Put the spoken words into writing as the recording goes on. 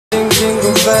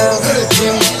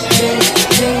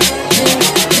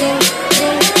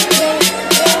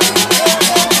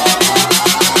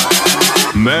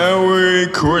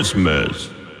Christmas.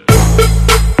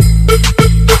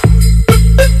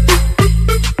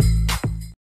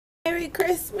 Merry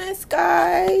Christmas,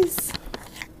 guys.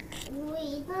 Wait,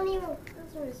 it's not even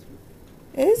Christmas.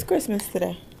 It is Christmas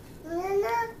today.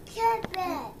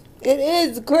 Carpet. It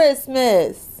is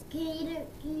Christmas. Can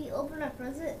you open our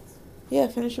presents? Yeah,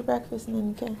 finish your breakfast and then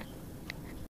you can.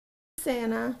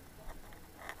 Santa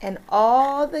and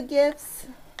all the gifts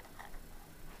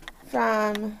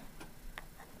from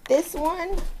this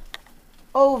one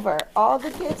over. All the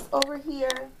gifts over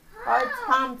here are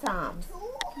Tom-Toms.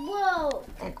 Whoa.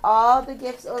 And all the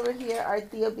gifts over here are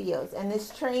Theo Bios. And this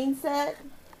train set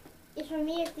It's for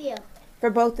me or Theo? for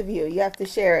both of you. You have to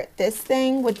share it. This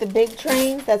thing with the big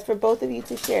trains, that's for both of you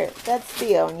to share. That's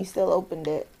Theo, and you still opened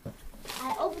it.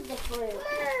 I opened it for you.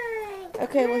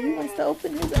 Okay, well, he wants to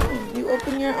open his own. You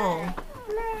open your own.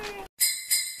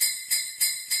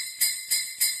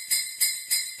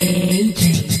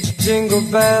 Jingle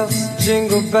bells,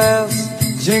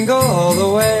 jingle all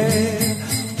the way.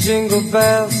 Jingle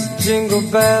bells,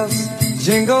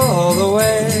 jingle all the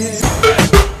way.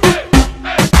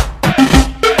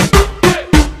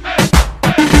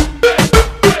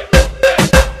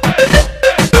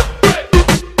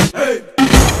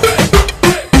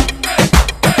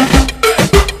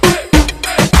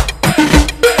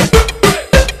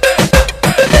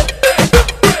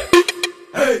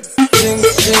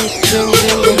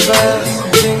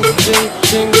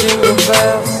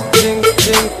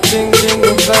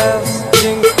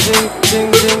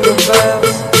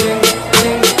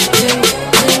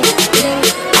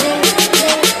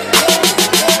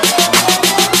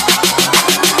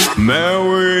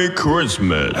 Merry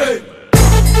Christmas.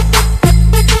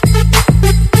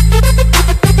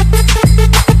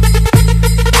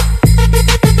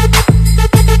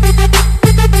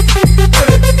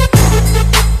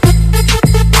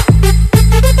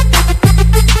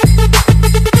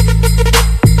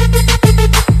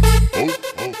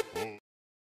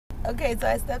 Okay, so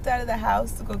I stepped out of the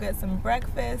house to go get some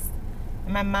breakfast.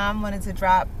 And my mom wanted to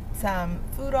drop some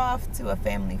food off to a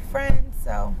family friend,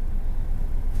 so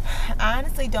I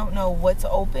honestly don't know what's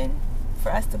open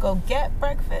for us to go get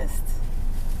breakfast.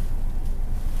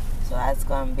 So that's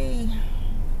going to be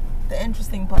the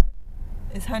interesting part,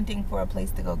 is hunting for a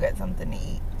place to go get something to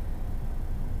eat.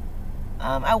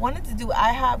 I wanted to do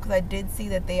IHOP because I did see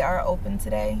that they are open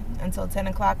today until 10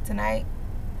 o'clock tonight.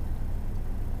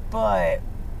 But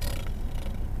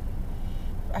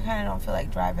I kind of don't feel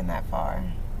like driving that far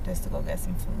just to go get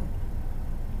some food.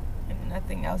 And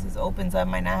nothing else is open, so I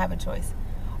might not have a choice.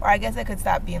 Or I guess I could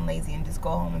stop being lazy and just go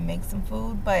home and make some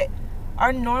food. But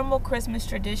our normal Christmas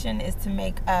tradition is to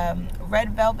make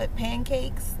red velvet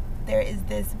pancakes. There is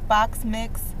this box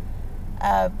mix,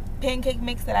 pancake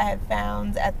mix that I had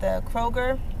found at the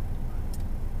Kroger.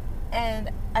 And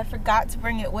I forgot to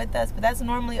bring it with us, but that's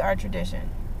normally our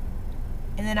tradition.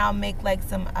 And then I'll make like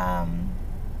some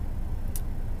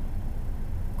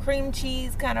cream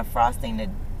cheese kind of frosting to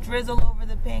drizzle over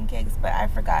the pancakes, but I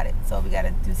forgot it, so we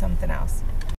gotta do something else.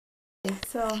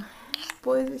 So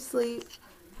boys are asleep,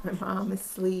 my mom is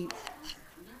asleep.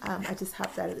 I just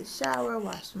hopped out of the shower,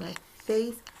 washed my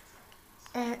face,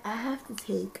 and I have to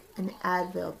take an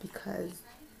Advil because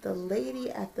the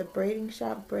lady at the braiding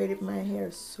shop braided my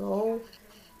hair so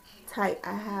tight.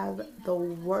 I have the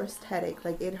worst headache.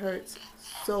 Like, it hurts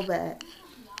so bad.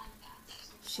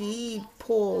 She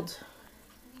pulled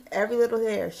every little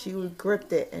hair. She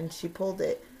gripped it and she pulled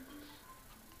it.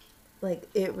 Like,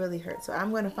 it really hurts. So I'm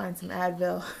going to find some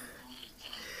Advil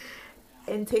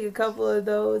and take a couple of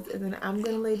those, and then I'm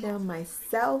going to lay down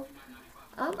myself.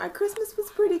 Our Christmas was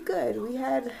pretty good. We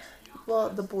had, well,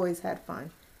 the boys had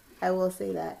fun. I will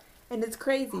say that. And it's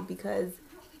crazy because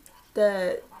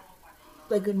the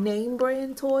name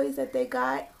brand toys that they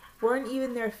got weren't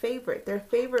even their favorite. Their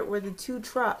favorite were the 2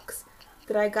 trucks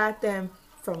that I got them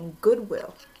from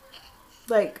Goodwill.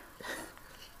 Like,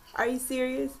 are you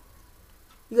serious?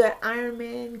 You got Iron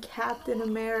Man, Captain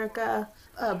America,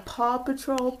 a Paw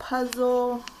Patrol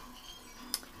puzzle,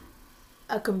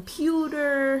 a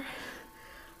computer,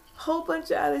 whole bunch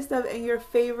of other stuff, and your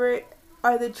favorite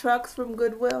are the trucks from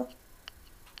Goodwill.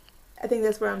 I think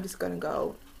that's where I'm just gonna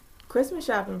go Christmas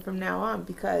shopping from now on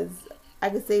because I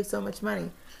could save so much money.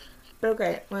 But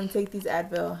okay, I'm gonna take these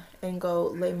Advil and go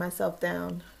lay myself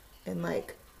down and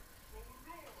like,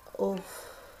 oh,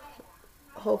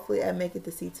 hopefully I make it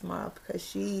to see tomorrow because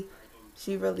she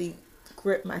really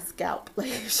gripped my scalp.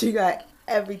 Like, she got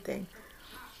everything.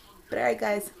 But alright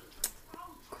guys,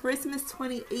 Christmas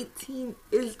 2018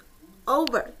 is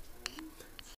over.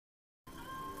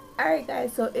 Alright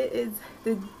guys, so it is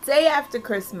the day after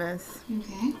Christmas.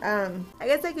 Okay. I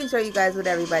guess I can show you guys what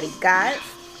everybody got.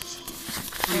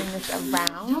 Turn this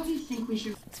around. Don't you think we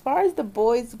should? As far as the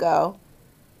boys go,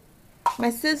 my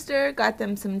sister got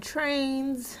them some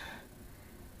trains,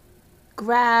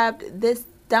 grabbed this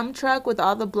dump truck with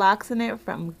all the blocks in it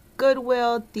from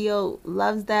Goodwill. Theo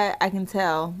loves that. I can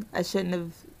tell. I shouldn't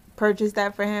have purchased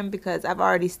that for him because I've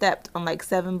already stepped on like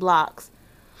 7 blocks.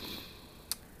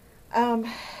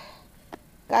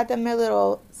 Got them their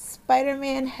little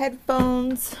Spider-Man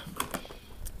headphones.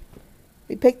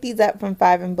 We picked these up from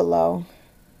 5 and Below.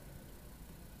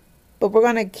 But we're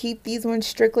going to keep these ones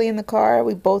strictly in the car.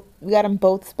 We got them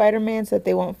both Spider-Man so that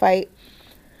they won't fight.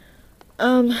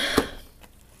 Tom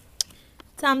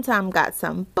got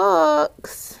some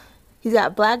books. He's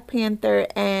got Black Panther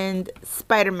and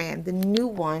Spider-Man, the new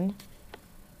one.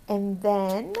 And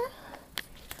then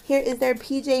here is their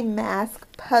PJ Mask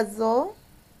puzzle.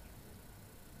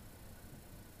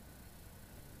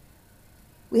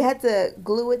 We had to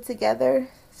glue it together,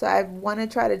 so I want to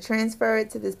try to transfer it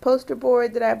to this poster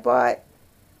board that I bought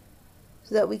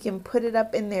so that we can put it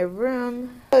up in their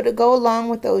room. So to go along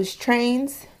with those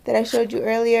trains that I showed you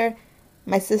earlier,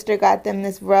 my sister got them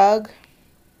this rug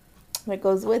that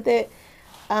goes with it.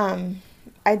 I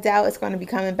doubt it's going to be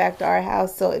coming back to our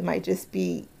house, so it might just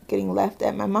be getting left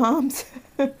at my mom's.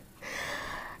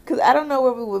 Because I don't know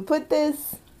where we would put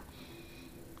this.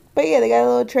 But yeah, they got a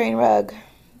little train rug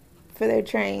for their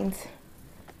trains.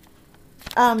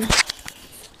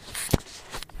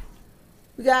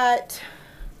 We got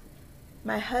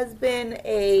my husband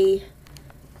a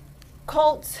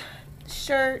Colts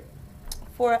shirt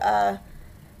for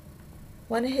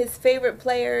one of his favorite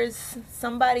players,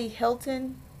 somebody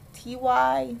Hilton,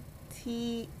 T-Y-T-I,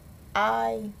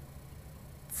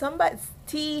 somebody,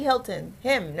 T. Hilton,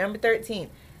 him, number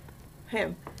 13,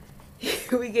 him.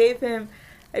 We gave him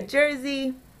a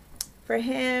jersey for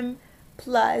him,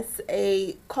 plus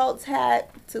a Colts hat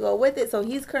to go with it. So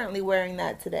he's currently wearing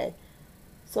that today.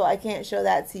 So I can't show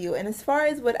that to you. And as far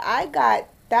as what I got,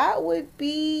 that would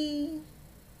be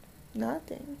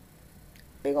nothing.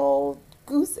 Big old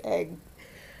goose egg.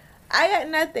 I got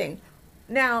nothing.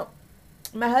 Now,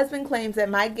 my husband claims that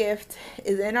my gift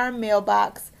is in our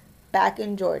mailbox back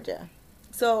in Georgia.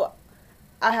 So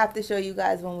I'll have to show you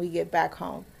guys when we get back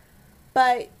home.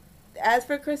 But as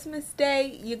for Christmas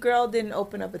Day, your girl didn't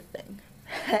open up a thing.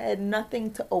 Had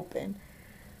nothing to open.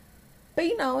 But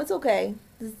you know, it's okay.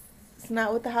 It's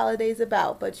not what the holiday's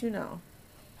about. But you know,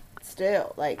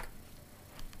 still, like,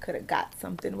 could have got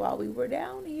something while we were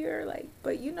down here. Like,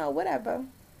 but you know, whatever.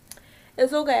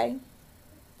 It's okay.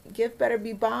 Gift better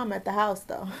be bomb at the house,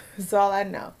 though. That's all I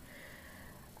know.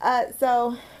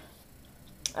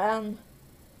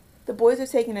 The boys are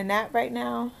taking a nap right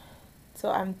now. So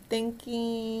I'm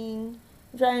trying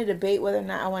to debate whether or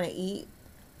not I want to eat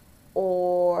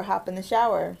or hop in the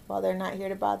shower while they're not here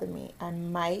to bother me. I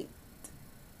might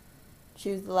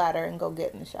choose the latter and go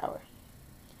get in the shower.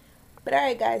 But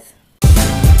alright guys,